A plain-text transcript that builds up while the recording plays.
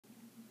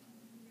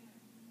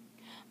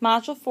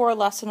Module 4,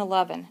 Lesson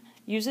 11.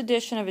 Use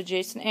addition of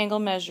adjacent angle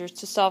measures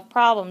to solve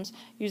problems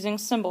using a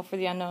symbol for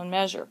the unknown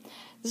measure.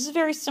 This is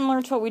very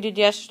similar to what we did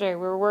yesterday.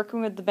 We were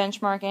working with the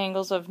benchmark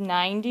angles of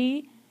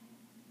 90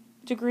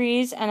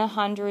 degrees and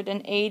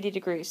 180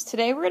 degrees.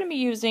 Today we're going to be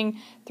using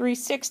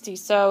 360,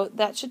 so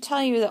that should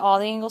tell you that all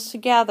the angles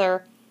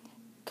together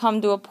come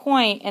to a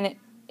point and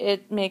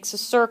it makes a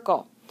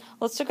circle.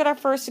 Let's look at our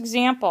first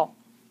example.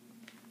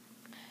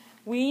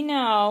 We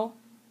know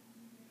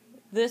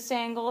this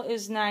angle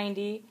is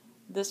 90,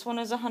 this one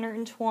is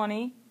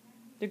 120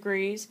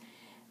 degrees.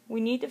 We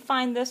need to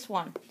find this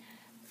one.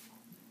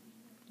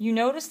 You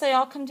notice they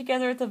all come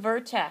together at the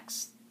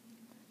vertex.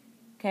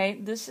 Okay,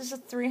 this is a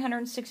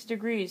 360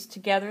 degrees.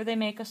 Together they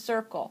make a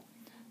circle.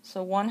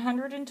 So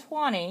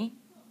 120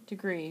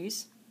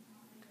 degrees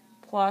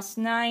plus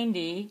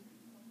 90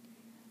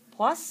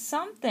 plus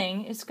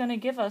something is going to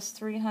give us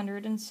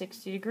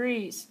 360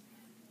 degrees.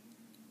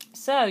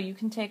 So you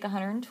can take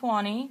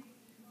 120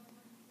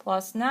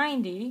 plus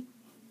 90,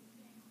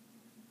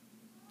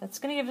 that's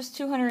going to give us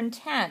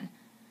 210.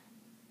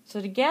 So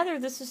together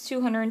this is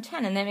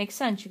 210, and that makes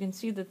sense. You can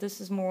see that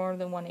this is more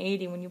than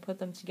 180 when you put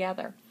them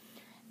together.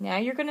 Now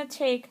you're going to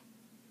take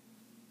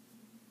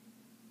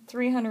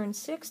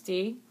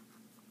 360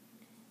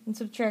 and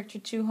subtract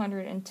your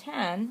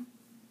 210,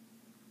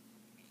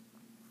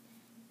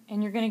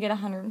 and you're going to get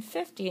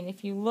 150. And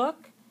if you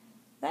look,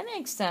 that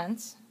makes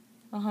sense,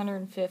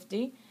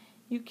 150.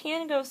 You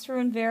can go through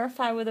and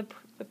verify with a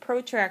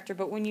protractor,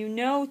 but when you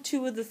know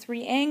two of the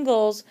three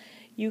angles,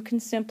 you can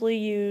simply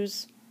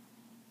use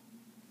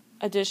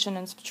addition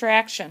and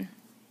subtraction.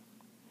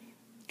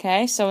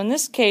 Okay, so in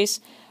this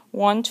case,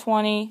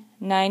 120,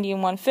 90,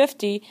 and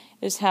 150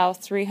 is how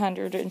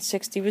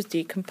 360 was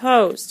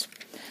decomposed.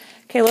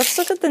 Okay, let's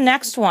look at the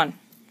next one.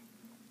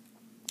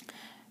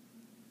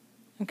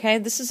 Okay,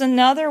 this is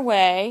another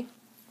way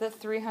that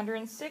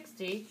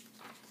 360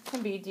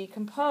 can be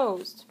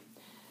decomposed.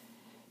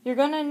 You're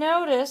going to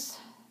notice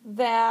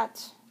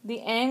that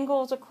the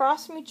angles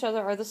across from each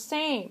other are the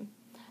same.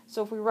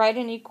 So if we write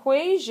an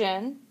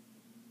equation,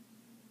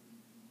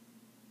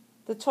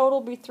 the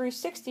total will be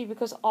 360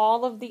 because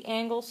all of the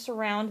angles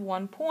surround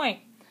one point.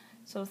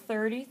 So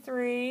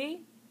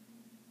 33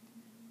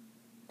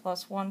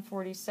 plus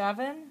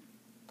 147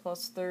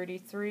 plus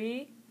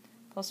 33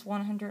 plus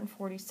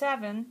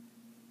 147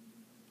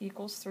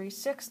 equals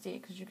 360,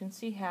 because you can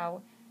see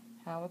how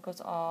it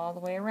goes all the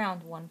way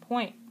around one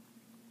point.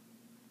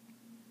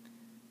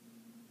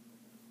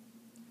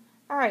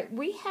 Alright,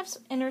 we have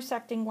some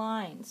intersecting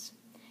lines,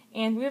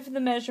 and we have the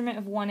measurement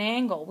of one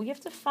angle. We have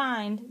to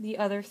find the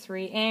other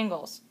three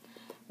angles.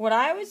 What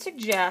I would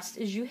suggest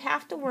is you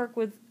have to work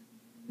with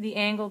the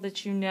angle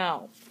that you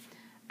know.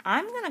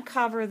 I'm going to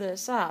cover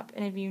this up,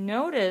 and if you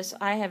notice,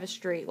 I have a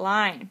straight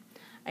line.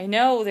 I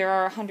know there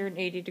are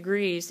 180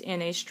 degrees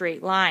in a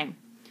straight line.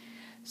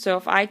 So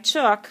if I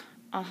took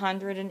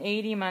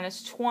 180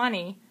 minus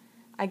 20,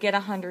 I get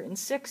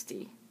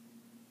 160.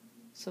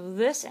 So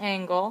this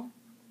angle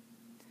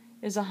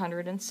is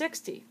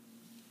 160.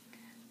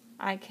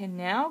 I can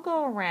now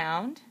go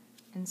around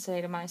and say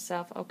to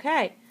myself,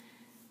 okay,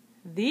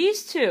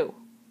 these two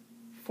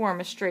form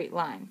a straight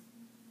line.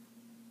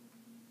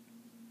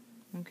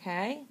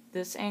 Okay,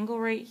 this angle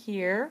right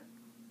here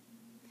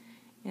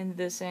and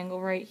this angle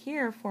right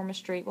here form a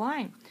straight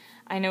line.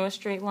 I know a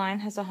straight line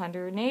has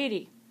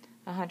 180.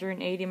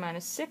 180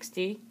 minus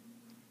 60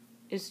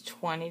 is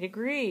 20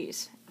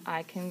 degrees.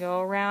 I can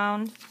go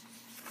around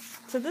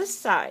to this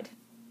side.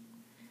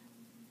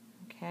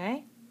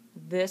 Okay,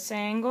 this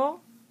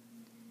angle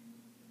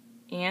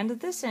and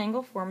this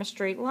angle form a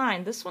straight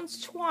line. This one's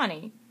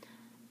 20.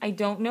 I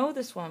don't know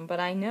this one,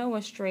 but I know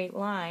a straight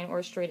line or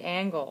a straight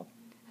angle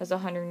has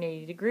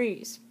 180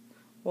 degrees.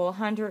 Well,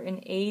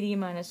 180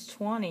 minus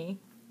 20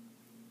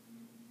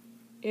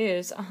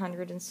 is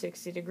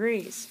 160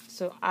 degrees.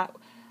 So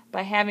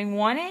by having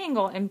one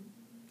angle and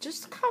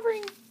just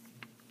covering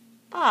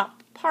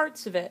up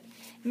parts of it,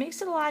 it makes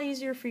it a lot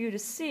easier for you to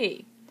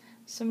see.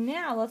 So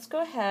now let's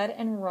go ahead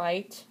and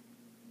write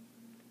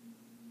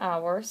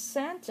our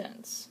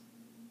sentence.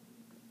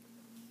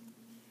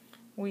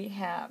 We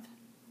have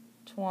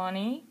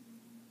 20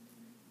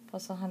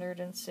 plus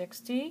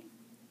 160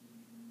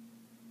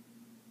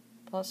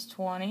 plus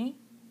 20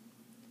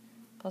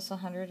 plus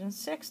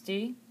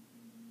 160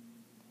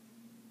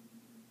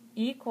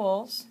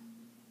 equals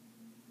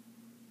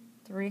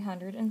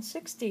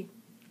 360.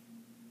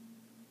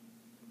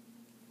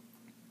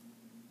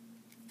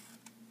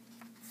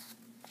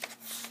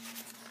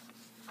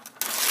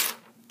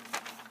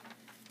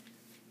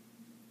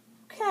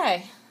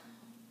 Okay,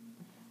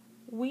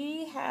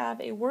 we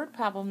have a word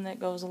problem that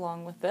goes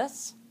along with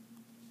this.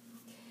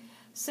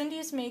 Cindy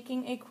is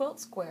making a quilt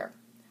square.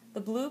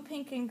 The blue,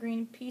 pink, and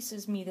green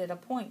pieces meet at a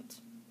point.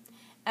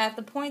 At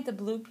the point, the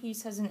blue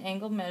piece has an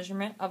angle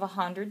measurement of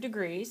 100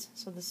 degrees,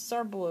 so this is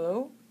our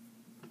blue.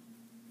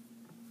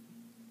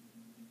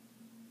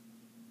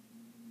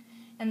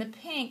 And the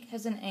pink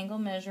has an angle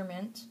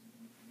measurement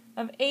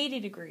of 80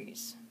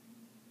 degrees.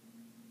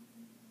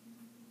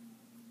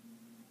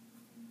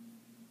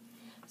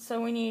 So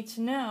we need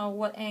to know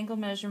what angle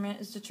measurement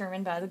is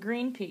determined by the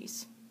green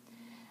piece.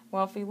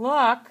 Well, if we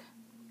look,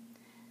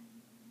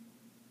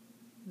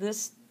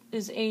 this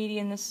is 80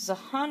 and this is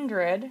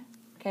 100.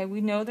 Okay,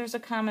 we know there's a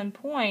common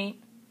point,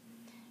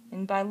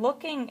 and by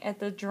looking at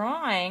the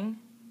drawing,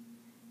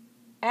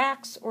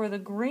 X, or the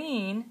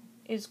green,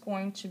 is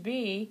going to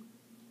be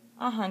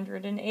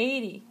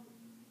 180.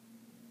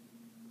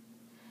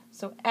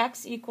 So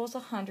X equals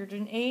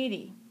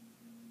 180.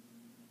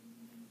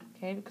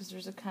 Okay, because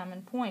there's a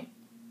common point.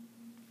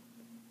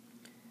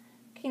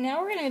 Okay,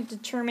 now we're going to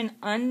determine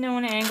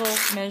unknown angle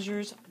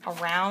measures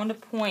around a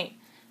point.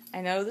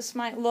 I know this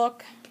might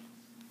look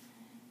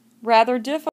rather difficult.